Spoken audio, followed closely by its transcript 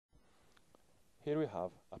Here we have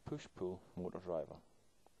a push-pull motor driver.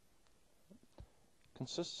 It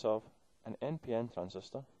consists of an NPN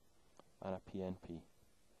transistor and a PNP.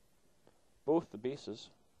 Both the bases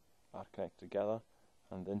are connected together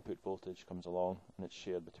and the input voltage comes along and it's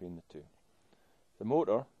shared between the two. The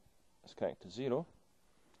motor is connected to 0.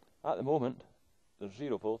 At the moment there's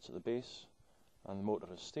 0 volts at the base and the motor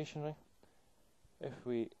is stationary. If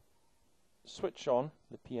we switch on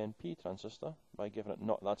the PNP transistor by giving it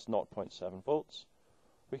that's 0.7 volts,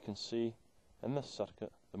 we can see in this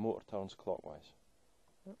circuit the motor turns clockwise.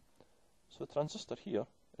 So the transistor here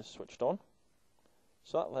is switched on,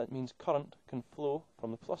 so that means current can flow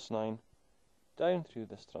from the +9 down through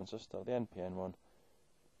this transistor, the NPN one,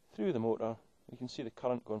 through the motor. You can see the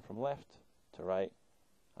current going from left to right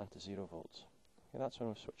and to 0 volts. Okay, that's when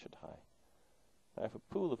we switch it high. Now if we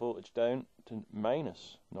pull the voltage down to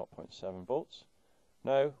minus 0.7 volts,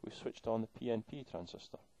 now we've switched on the PNP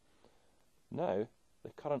transistor. Now the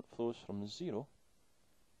current flows from 0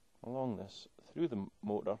 along this through the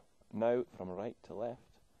motor, now from right to left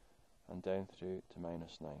and down through to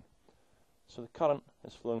 -9. So the current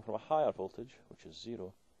is flowing from a higher voltage, which is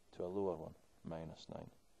 0, to a lower one, -9.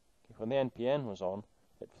 Okay, when the NPN was on,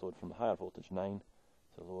 it flowed from the higher voltage 9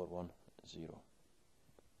 to the lower one, 0.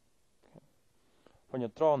 Okay. When you're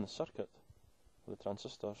drawing the circuit with the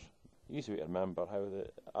transistors, the easy way to remember how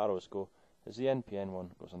the arrows go is the NPN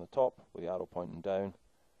one goes on the top with the arrow pointing down,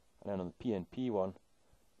 and then on the PNP one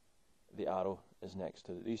the arrow is next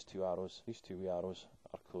to these two arrows. These two wee arrows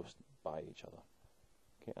are close by each other.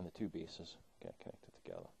 Okay, and the two bases get connected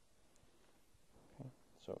together. Okay,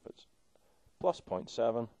 so if it's plus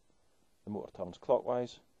 0.7, the motor turns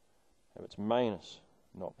clockwise. If it's minus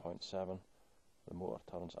 0.7, the motor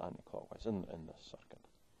turns anti-clockwise in this circuit.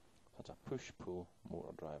 That's a push-pull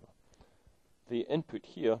motor driver. The input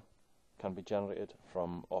here can be generated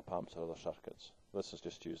from op-amps or other circuits. This is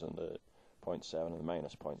just using the 0.7 and the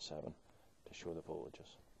minus 0.7 to show the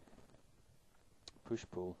voltages.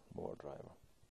 Push-pull motor driver.